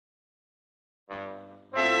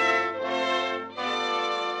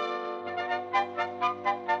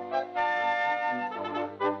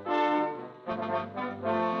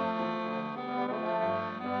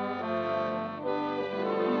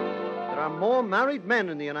more married men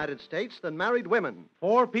in the United States than married women.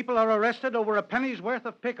 4 people are arrested over a penny's worth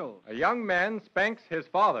of pickles. A young man spanks his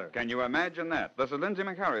father. Can you imagine that? This is Lindsay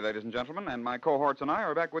McHarry, ladies and gentlemen, and my cohorts and I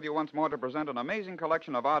are back with you once more to present an amazing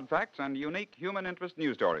collection of odd facts and unique human interest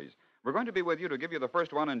news stories. We're going to be with you to give you the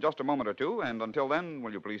first one in just a moment or two, and until then,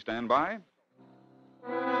 will you please stand by?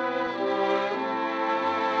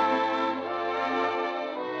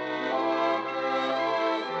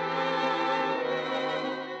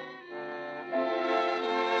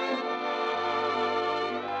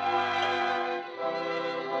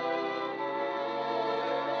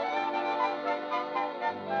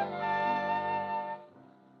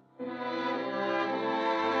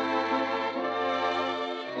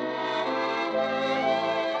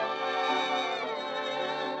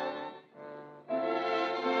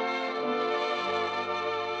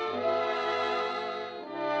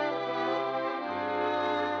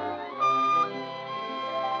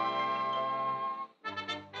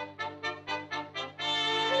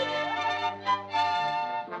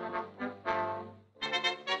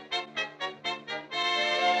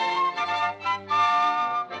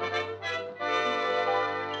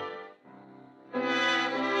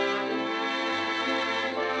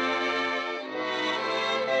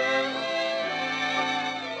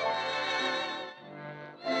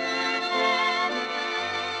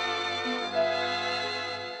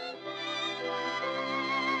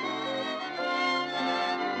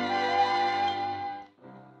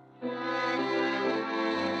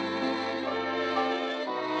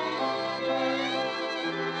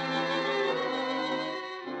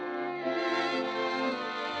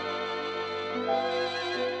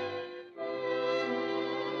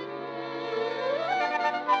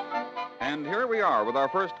 And here we are with our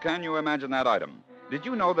first Can You Imagine That item. Did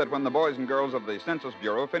you know that when the boys and girls of the Census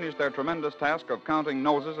Bureau finished their tremendous task of counting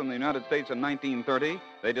noses in the United States in 1930,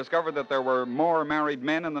 they discovered that there were more married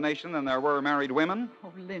men in the nation than there were married women?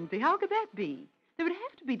 Oh, Lindsay, how could that be? There would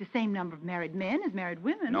have to be the same number of married men as married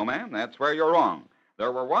women. No, ma'am, that's where you're wrong.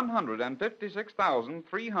 There were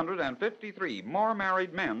 156,353 more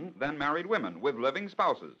married men than married women with living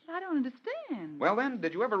spouses. I don't understand. Well, then,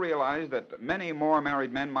 did you ever realize that many more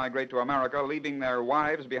married men migrate to America, leaving their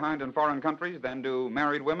wives behind in foreign countries than do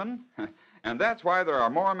married women? And that's why there are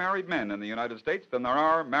more married men in the United States than there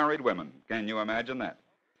are married women. Can you imagine that?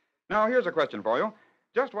 Now, here's a question for you.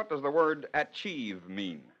 Just what does the word achieve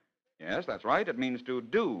mean? Yes, that's right. It means to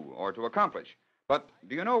do or to accomplish. But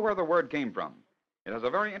do you know where the word came from? It has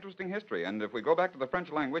a very interesting history, and if we go back to the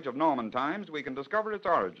French language of Norman times, we can discover its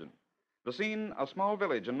origin. The scene, a small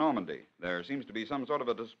village in Normandy. There seems to be some sort of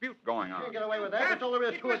a dispute going on. Can't get away with that. That's all there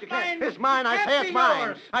is to it. You can't. It's mine. I say it's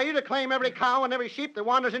mine. Are you to claim every cow and every sheep that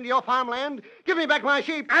wanders into your farmland? Give me back my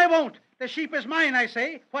sheep. I won't. The sheep is mine, I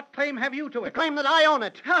say. What claim have you to The it? claim that I own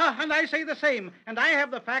it. And I say the same. And I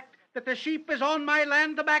have the fact that the sheep is on my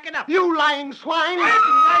land to back it up. You lying swine!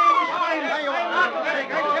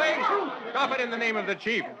 Stop it in the name of the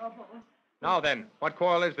chief. Now then, what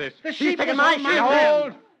quarrel is this? The sheep taking is my on sheep. my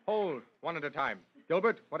land. Hold, one at a time.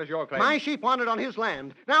 Gilbert, what is your claim? My sheep wandered on his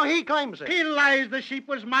land. Now he claims it. He lies. The sheep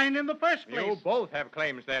was mine in the first place. You both have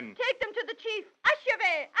claims, then. Take them to the chief.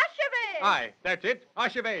 Acheve! Acheve! Aye, that's it.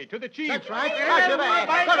 Acheve, to the chief. That's right.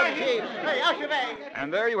 Acheve. Go to the chief. Hey, Acheve.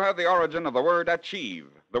 And there you have the origin of the word achieve.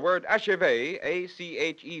 The word achever,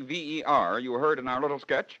 A-C-H-E-V-E-R, you heard in our little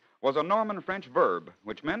sketch, was a Norman French verb,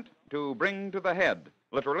 which meant to bring to the head,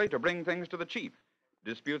 literally to bring things to the chief.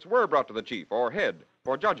 Disputes were brought to the chief, or head,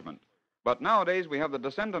 for judgment. But nowadays we have the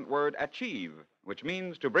descendant word achieve, which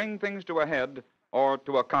means to bring things to a head or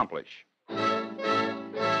to accomplish.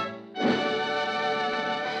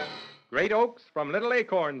 Great oaks from little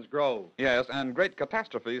acorns grow. Yes, and great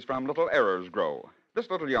catastrophes from little errors grow. This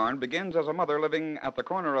little yarn begins as a mother living at the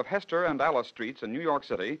corner of Hester and Alice Streets in New York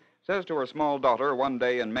City says to her small daughter one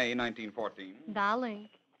day in May 1914, Darling,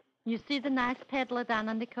 you see the nice peddler down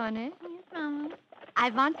on the corner? Yes, Mama. I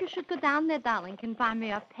want you should go down there, darling, and buy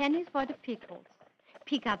me a penny's worth of pickles.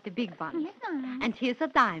 Pick out the big ones. Yes, Mama. And here's a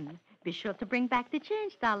dime. Be sure to bring back the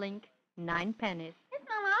change, darling. 9 pennies. Yes,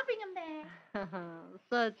 Mama, I'll bring them back.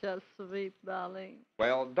 Such a sweet darling.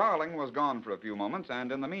 Well, Darling was gone for a few moments,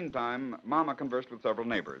 and in the meantime, Mama conversed with several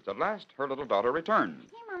neighbors. At last, her little daughter returned.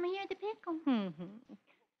 Here, Mama, here's the pickle.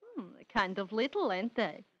 Kind of little, ain't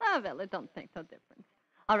they? Oh, well, it don't make no difference.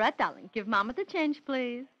 All right, darling, give Mama the change,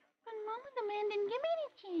 please. But, Mama, the man didn't give me any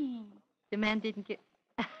change. The man didn't give...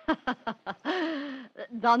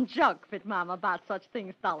 Don't joke with Mama about such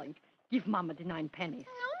things, darling. Give Mama the 9 pennies.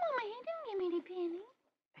 No, Mama, he didn't give me the penny.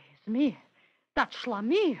 It's me. That's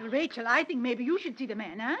Shlomi. Rachel, I think maybe you should see the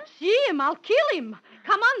man, huh? See him, I'll kill him.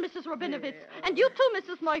 Come on, Mrs. Rabinowitz. And you too,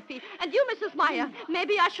 Mrs. Murphy. And you, Mrs. Meyer.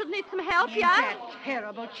 Maybe I should need some help, Ain't yeah? that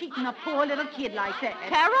terrible, cheating a poor little kid like that?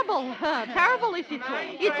 Terrible. Terrible is it.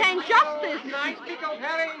 It's injustice. Nice pickled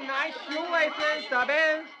herring, nice shoelaces, the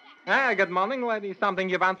best. Good morning, lady. Something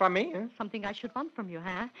you want from me? Huh? Something I should want from you,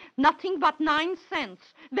 huh? Nothing but 9 cents.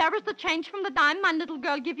 Where is the change from the dime my little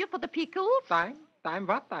girl give you for the pickles? Time? Time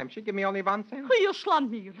what time? She give me only 1 cent. Oh, you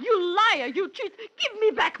Shlomi. You liar. You cheat. Give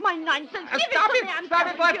me back my 9 cents. Give Stop it to it! me. I'm Stop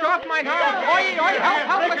it! telling Let you. off my hand! Oi,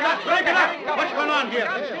 help! Break it up! What's going on here?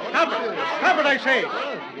 Stop it! Stop it, I say!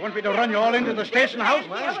 You want me to run you all into the station house?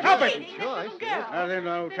 Stop it! Sure. Now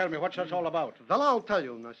then, tell me, what's this all about? Well, I'll tell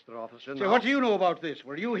you, Mr. Officer. Say, now. what do you know about this?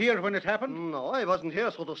 Were you here when it happened? No, I wasn't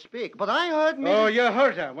here, so to speak. But I heard me. Oh, you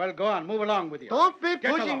heard her. Well, go on. Move along with you. Don't be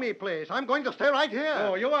Get pushing along. me, please. I'm going to stay right here.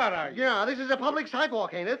 Oh, you are you? Yeah, this is a public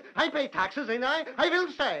sidewalk, ain't it? I pay taxes, ain't I? I will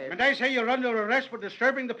stay. And I say you're under arrest for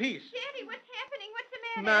disturbing the peace. Daddy, what's happening? What's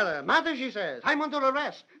the matter? Matter, she says. I'm under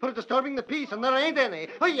arrest for disturbing the peace, and there ain't any.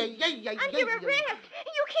 Oh, yeah. Under arrest?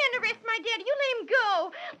 You can't arrest my daddy. You let him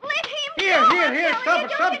go. Let him Here, go. here, here. No, Stop you it,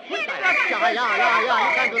 don't stop get it. hit. Yeah. You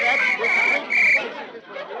can't do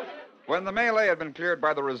that. When the melee had been cleared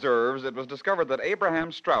by the reserves, it was discovered that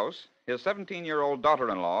Abraham Strauss, his 17-year-old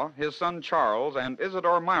daughter-in-law, his son Charles, and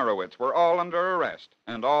Isidore Meyerowitz were all under arrest,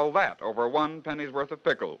 and all that over 1 penny's worth of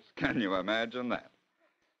pickles. Can you imagine that?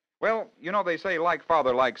 Well, you know they say like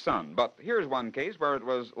father, like son, but here's one case where it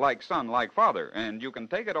was like son, like father, and you can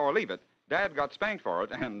take it or leave it. Dad got spanked for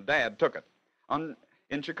it, and Dad took it.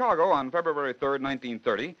 In Chicago on February 3rd,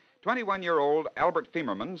 1930, 21-year-old Albert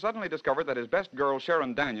Fiemerman suddenly discovered that his best girl,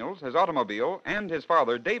 Sharon Daniels, his automobile, and his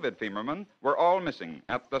father, David Fiemerman, were all missing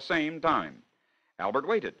at the same time. Albert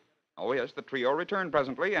waited. Oh, yes, the trio returned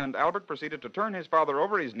presently, and Albert proceeded to turn his father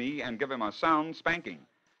over his knee and give him a sound spanking.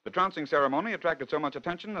 The trouncing ceremony attracted so much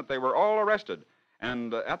attention that they were all arrested.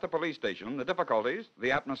 And at the police station, the difficulties,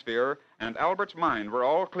 the atmosphere, and Albert's mind were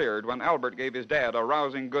all cleared when Albert gave his dad a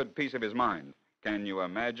rousing good piece of his mind. Can you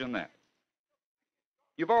imagine that?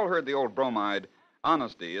 You've all heard the old bromide,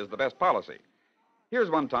 honesty is the best policy. Here's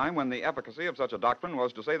one time when the efficacy of such a doctrine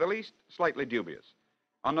was, to say the least, slightly dubious.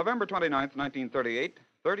 On November 29th, 1938,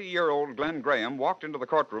 30-year-old Glenn Graham walked into the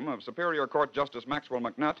courtroom of Superior Court Justice Maxwell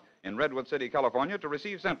McNutt in Redwood City, California, to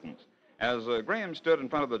receive sentence. As Graham stood in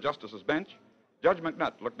front of the justice's bench, Judge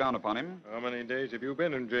McNutt looked down upon him. How many days have you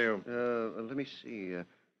been in jail? Let me see.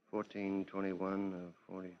 14, 21,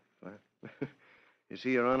 45. You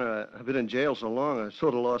see, Your Honor, I've been in jail so long, I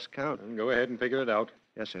sort of lost count. Go ahead and figure it out.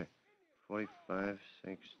 Yes, sir. 45,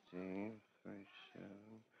 16,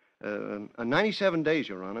 37. 97 days,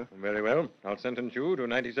 Your Honor. Very well. I'll sentence you to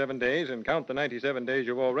 97 days and count the 97 days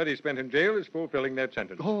you've already spent in jail as fulfilling that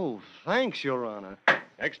sentence. Oh, thanks, Your Honor.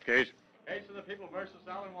 Next case. Case of the People versus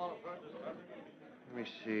Allen Wallace. Let me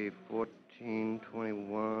see. 14,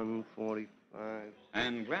 21, 45.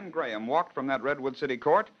 And Glenn Graham walked from that Redwood City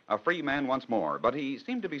court a free man once more. But he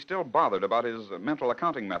seemed to be still bothered about his mental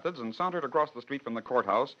accounting methods and sauntered across the street from the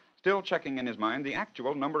courthouse, still checking in his mind the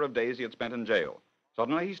actual number of days he had spent in jail.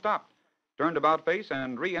 Suddenly he stopped, turned about face,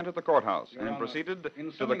 and re-entered the courthouse and proceeded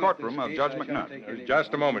to the courtroom of Judge McNutt.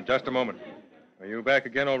 Just a moment. Are you back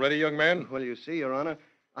again already, young man? Well, you see, Your Honor,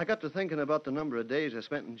 I got to thinking about the number of days I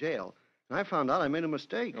spent in jail, and I found out I made a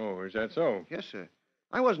mistake. Oh, is that so? Yes, sir.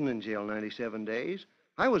 I wasn't in jail 97 days.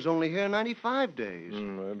 I was only here 95 days.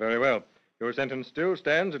 Very well. Your sentence still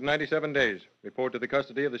stands at 97 days. Report to the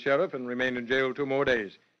custody of the sheriff and remain in jail 2 more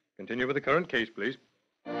days. Continue with the current case, please.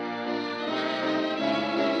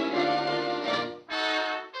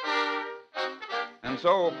 And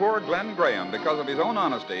so poor Glenn Graham, because of his own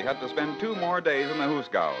honesty, had to spend 2 more days in the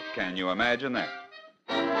Hooskow. Can you imagine that?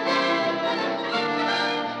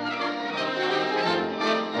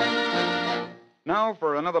 Now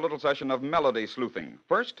for another little session of melody sleuthing.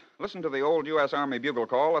 First, listen to the old U.S. Army bugle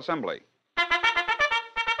call, Assembly.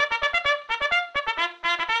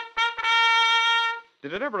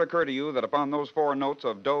 Did it ever occur to you that upon those 4 notes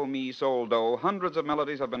of do, mi, sol, do, hundreds of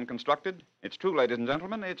melodies have been constructed? It's true, ladies and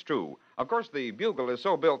gentlemen, it's true. Of course, the bugle is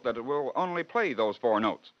so built that it will only play those 4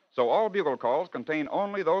 notes. So all bugle calls contain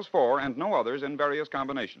only those 4 and no others in various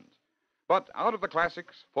combinations. But out of the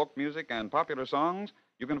classics, folk music, and popular songs,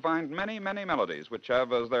 you can find many, many melodies which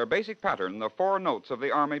have as their basic pattern the 4 notes of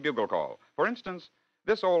the Army bugle call. For instance,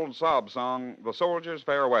 this old sob song, The Soldier's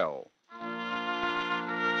Farewell.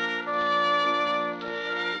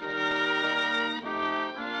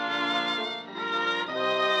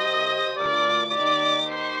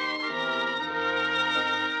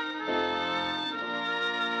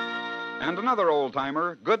 And another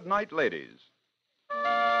old-timer, Good Night, Ladies.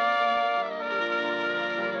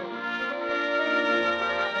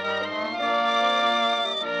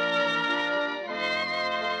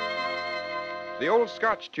 The old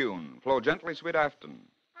Scotch tune, Flow Gently, Sweet Afton.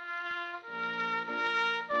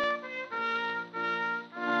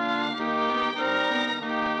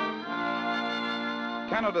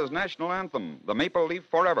 Canada's national anthem, The Maple Leaf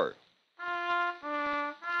Forever.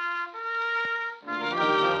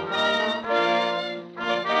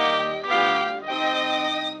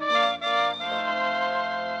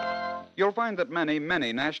 You'll find that many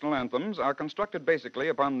national anthems are constructed basically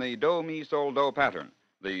upon the Do, Mi, Sol, Do pattern.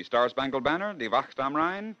 The Star-Spangled Banner, Die Wacht am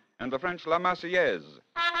Rhein, and the French La Marseillaise.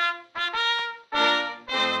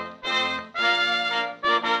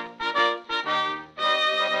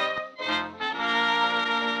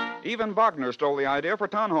 Even Wagner stole the idea for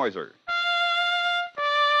Tannhäuser.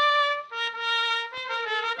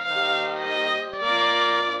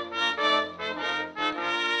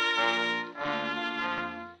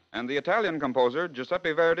 And the Italian composer,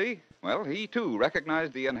 Giuseppe Verdi, well, he too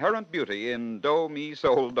recognized the inherent beauty in Do, Mi,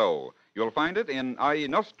 Sol, Do. You'll find it in Ai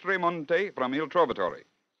Nostri Monte from Il Trovatore.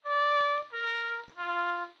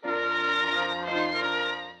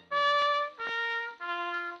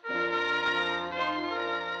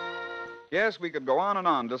 Yes, we could go on and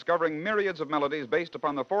on discovering myriads of melodies based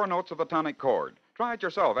upon the 4 notes of the tonic chord. Try it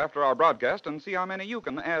yourself after our broadcast and see how many you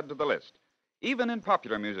can add to the list. Even in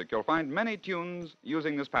popular music, you'll find many tunes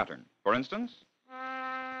using this pattern. For instance,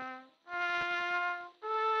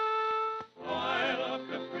 Isle of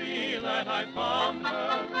Capri that I found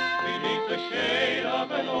her beneath the shade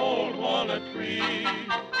of an old walnut tree.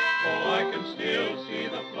 Oh, I can still see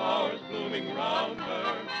the flowers blooming round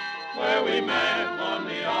her where we met on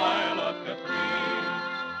the Isle of Capri.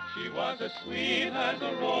 She was as sweet as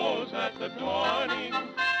a rose at the dawning,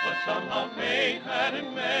 but somehow fate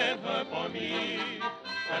hadn't meant her for me.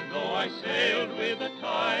 And though I sailed with the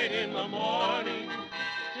tide in the morning,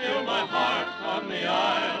 still my heart's on the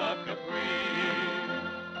Isle of Capri.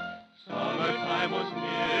 Summertime was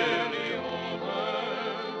nearly over,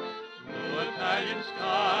 blue Italian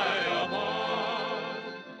sky above.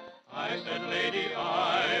 I said, lady,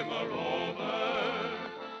 I'm a rover,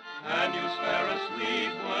 can you spare a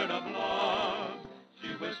sweet word of love? She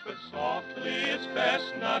whispered softly, it's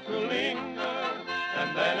best not to linger.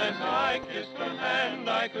 And then as I kissed her hand,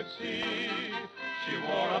 I could see she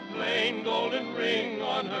wore a plain golden ring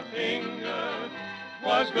on her finger.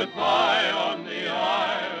 'Twas goodbye on the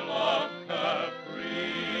Isle of Capri.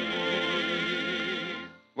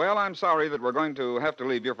 well, I'm sorry that we're going to have to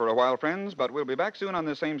leave you for a while, friends, but we'll be back soon on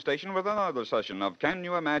this same station with another session of Can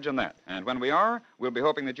You Imagine That? And when we are, we'll be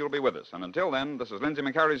hoping that you'll be with us. And until then, this is Lindsay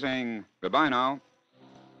McCarry saying goodbye now.